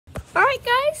Alright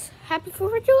guys, happy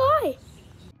 4th of July.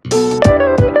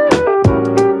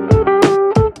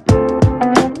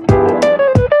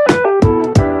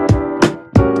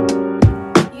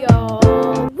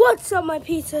 Yo, what's up my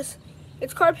pizzas?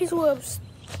 It's Car Pizza Whoops.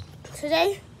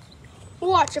 Today, we're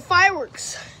watching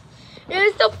fireworks.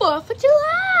 It's the 4th of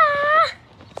July.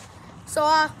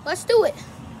 So, let's do it.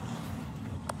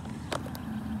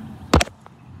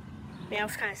 Man, I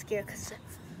was kind of scared because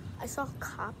I saw a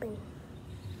cop and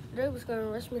they was going to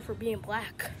arrest me for being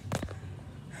black.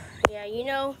 Yeah, you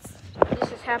know, this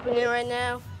is happening right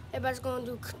now. Everybody's going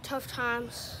through tough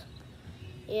times.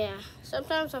 Yeah,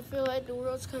 sometimes I feel like the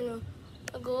world's kind of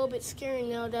a little bit scary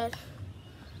now that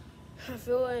I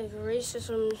feel like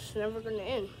racism is never going to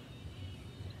end.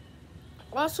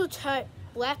 Also type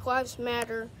Black Lives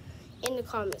Matter in the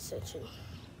comment section.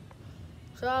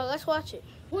 So let's watch it.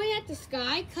 Point at the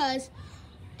sky because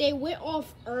they went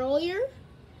off earlier,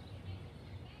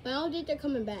 but I don't think they're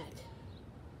coming back.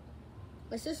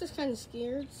 My sister's kind of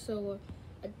scared, so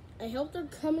I helped her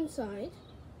come inside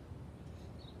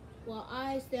while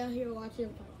I stay out here watching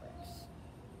fireworks.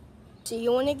 See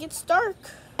you when it gets dark.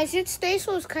 I should stay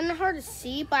so it's kind of hard to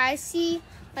see, but I see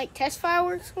like test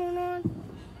fireworks going on.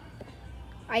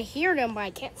 I hear them, but I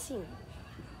can't see them.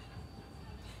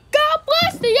 God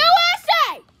bless the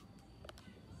USA!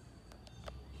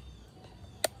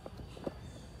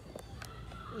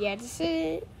 Yeah, that's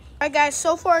it. Alright guys,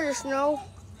 so far there's no,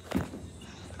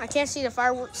 I can't see the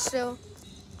fireworks still.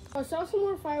 I saw some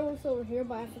more fireworks over here,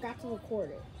 but I forgot to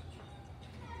record it.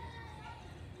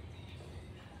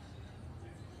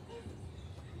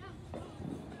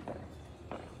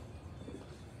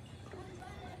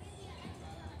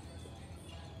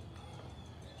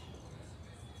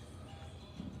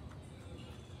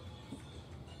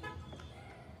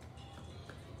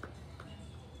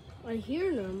 I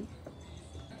hear them.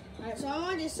 Alright, so I'm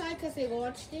on this side because they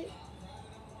launched it.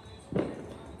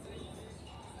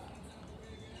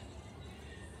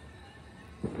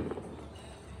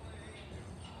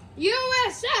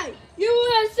 USA!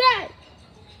 USA!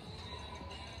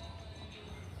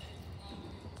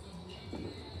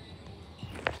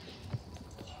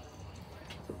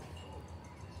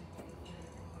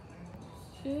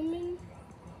 Zooming.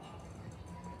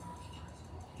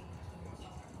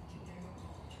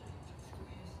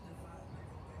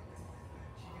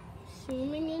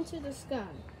 Zooming into the sky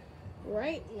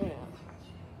right now.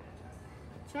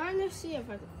 Trying to see if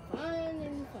I can find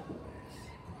any fireworks.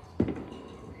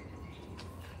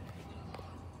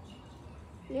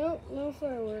 Nope, no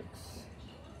fireworks.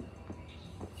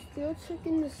 Still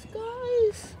checking the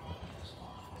skies.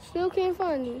 Still can't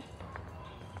find any.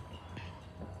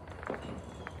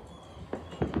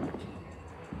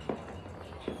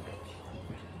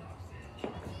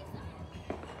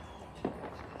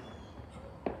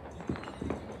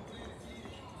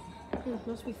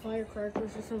 Must be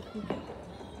firecrackers or something.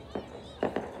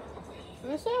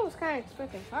 Honestly, I was kind of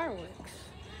expecting fireworks.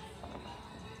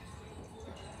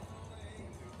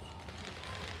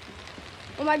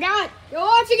 Oh my God! You're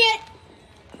watching it!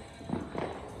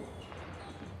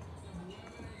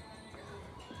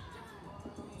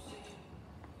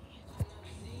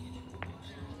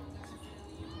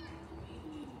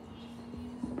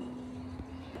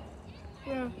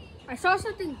 Yeah, I saw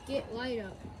something get light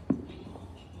up.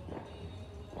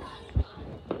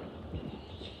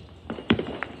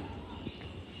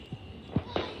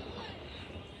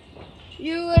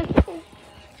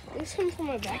 This comes from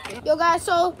my back. Yo guys,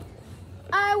 so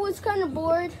I was kind of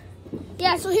bored.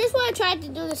 Yeah, so here's what I tried to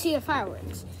do to see the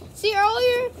fireworks. See,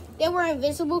 earlier they were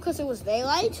invisible because it was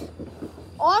daylight.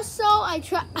 Also, I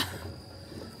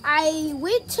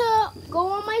went to go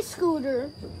on my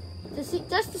scooter to see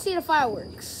just to see the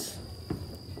fireworks.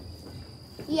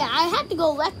 Yeah, I had to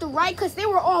go left to right because they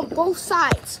were on both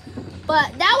sides.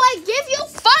 But now I give you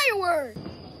fireworks.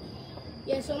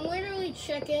 Yeah, so I'm literally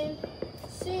checking,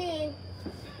 seeing.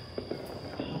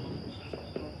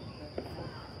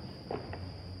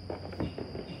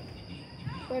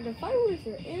 But the fireworks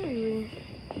are everywhere.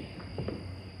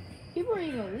 People are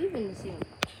even leaving to see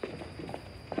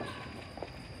them.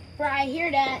 Bro, I hear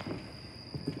that.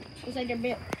 Looks like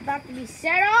they're about to be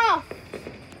set off.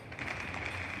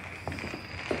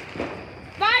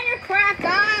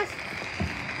 Firecrackers!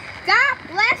 God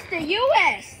bless the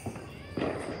U.S.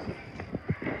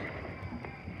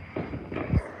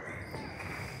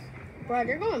 Bro,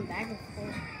 they're going back and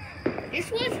forth.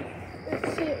 This was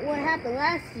what happened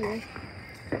last year.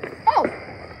 Oh!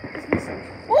 It's missing.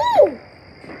 Ooh!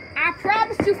 I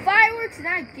promised you fireworks and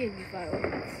I give you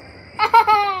fireworks.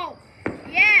 Oh!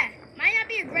 Yeah! Might not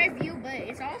be a great view, but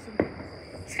it's awesome.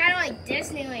 It's kind of like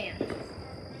Disneyland.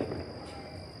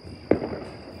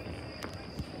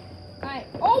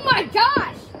 my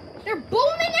gosh! They're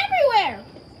booming everywhere!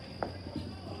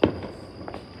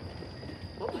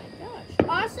 Oh my gosh.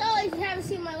 Also, if you haven't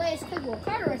seen my latest Cookbook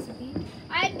Carter recipe,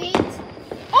 I baked...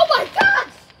 Oh my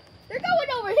gosh! They're going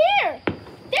over here!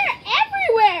 They're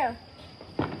everywhere!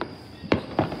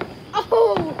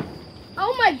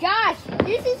 Oh my gosh!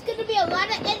 This is going to be a lot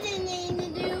of editing to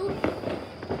do.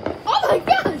 Oh my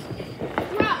gosh!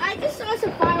 Bro, I just saw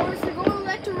some fireworks. They're going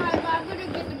left to right, but I'm going to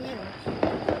get the middle.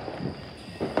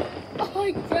 Oh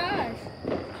my gosh!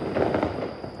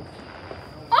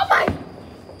 Oh my!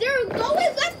 They're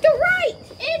going left to right!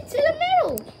 Into the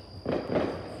middle!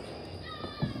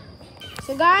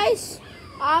 So guys,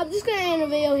 I'm just going to end the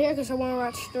video here because I want to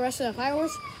watch the rest of the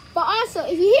fireworks. But also,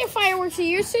 if you hear fireworks in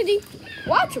your city,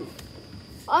 watch them.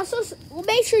 Also,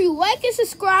 make sure you like and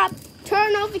subscribe, turn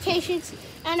on notifications,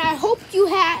 and I hope you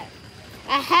have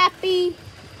a happy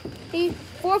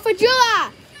 4th of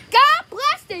July. God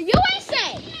bless the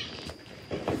USA.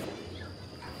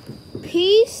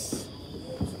 Peace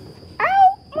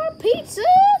out, my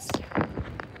pizzas.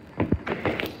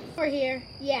 Over here,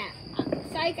 yeah.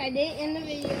 Psych, I didn't end the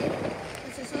video.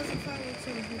 It's a social fireworks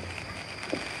over here.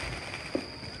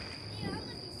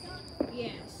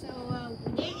 Yeah, so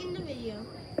we didn't end the video.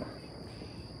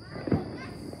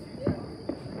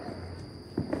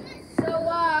 So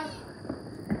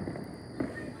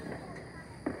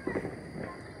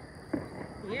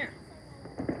yeah.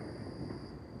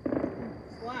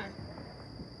 Why?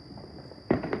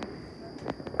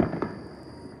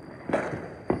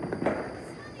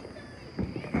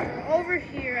 Over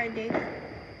here, I think.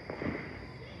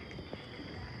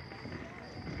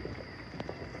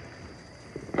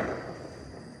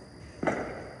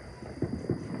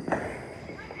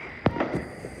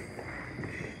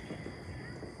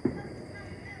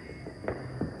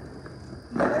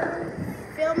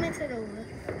 Filming it over.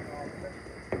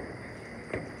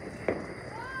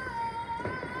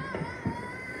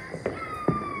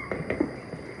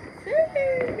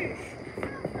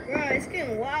 Bro, it's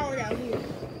getting wild out here.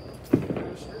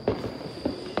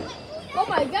 Oh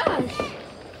my gosh.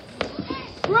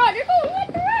 Bro, they're going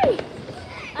left to right.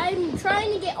 I'm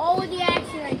trying to get all of the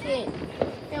action I can.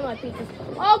 Yeah, my pizzas.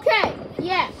 Okay,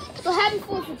 yeah. So happy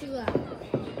 4th of July.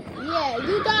 Yeah,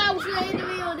 you thought I was going to end the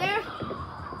video there?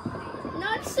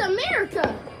 No, it's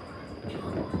America.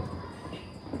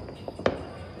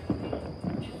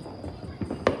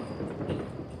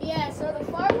 Yeah, so the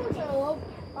fireworks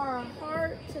are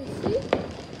hard to see.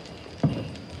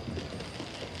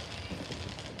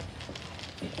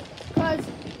 Because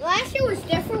last year was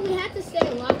different. We had to stay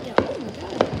in lockdown. Oh my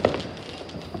God.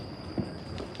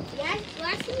 Yeah,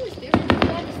 last year was different. We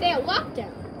had to stay in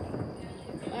lockdown.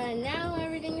 And now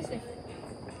everything is different.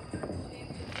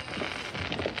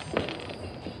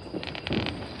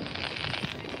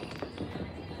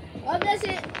 Well, that's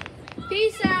it.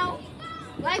 Peace out.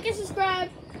 Like and subscribe.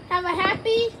 Have a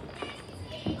happy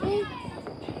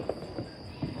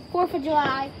 4th of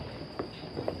July.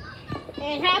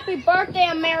 And happy birthday,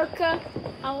 America.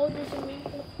 How old is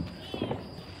America?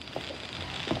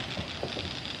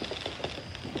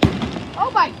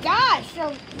 Oh my gosh.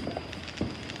 So,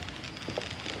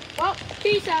 well,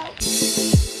 peace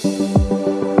out.